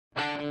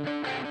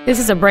This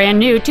is a brand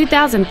new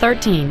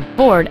 2013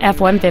 Ford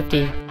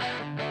F-150.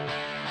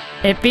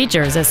 It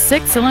features a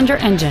 6-cylinder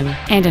engine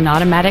and an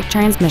automatic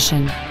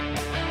transmission.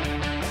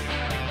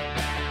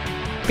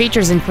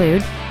 Features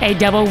include a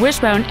double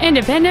wishbone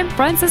independent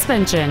front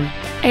suspension,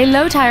 a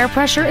low tire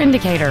pressure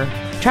indicator,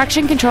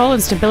 traction control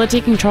and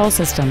stability control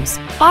systems,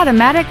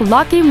 automatic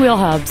locking wheel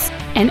hubs,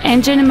 an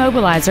engine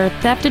immobilizer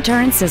theft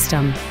deterrent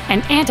system,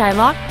 an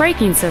anti-lock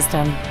braking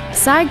system,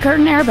 side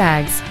curtain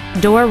airbags,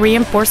 door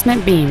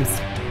reinforcement beams,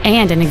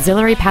 and an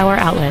auxiliary power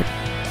outlet.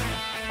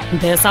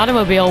 This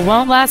automobile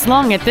won't last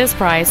long at this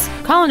price.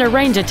 Call and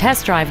arrange a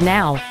test drive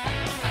now.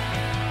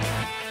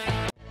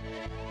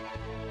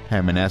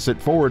 Hammonasset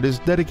Ford is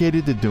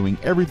dedicated to doing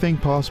everything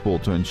possible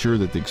to ensure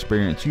that the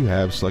experience you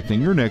have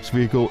selecting your next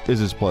vehicle is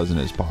as pleasant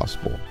as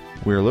possible.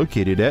 We are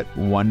located at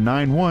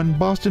 191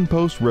 Boston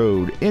Post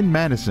Road in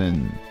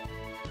Madison.